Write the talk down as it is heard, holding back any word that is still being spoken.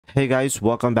Hey guys,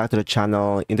 welcome back to the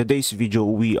channel. In today's video,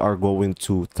 we are going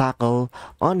to tackle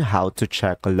on how to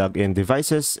check login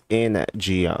devices in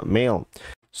Gmail.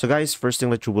 So guys, first thing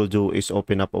that you will do is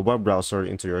open up a web browser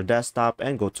into your desktop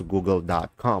and go to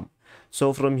google.com.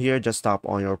 So from here, just tap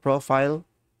on your profile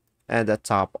and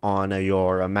tap on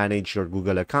your manage your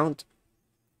Google account.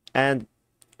 And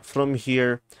from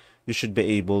here, you should be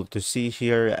able to see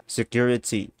here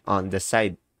security on the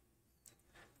side.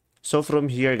 So from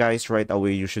here, guys, right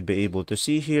away, you should be able to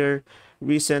see here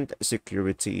recent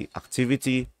security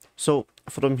activity. So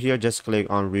from here, just click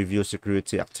on review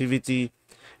security activity.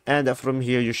 And from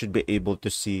here, you should be able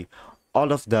to see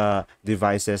all of the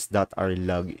devices that are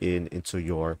logged in into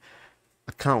your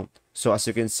account. So as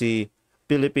you can see,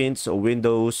 Philippines,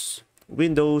 Windows,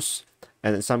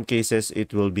 and in some cases,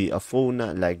 it will be a phone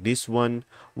like this one,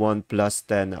 OnePlus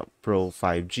 10 Pro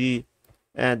 5G,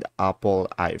 and Apple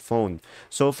iPhone.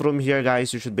 So from here,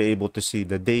 guys, you should be able to see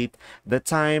the date, the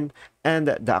time, and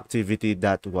the activity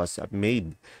that was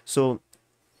made. So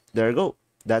there you go.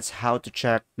 That's how to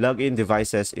check login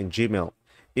devices in Gmail.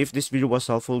 If this video was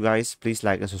helpful, guys, please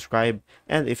like and subscribe.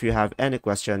 And if you have any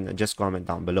question, just comment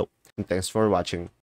down below. And thanks for watching.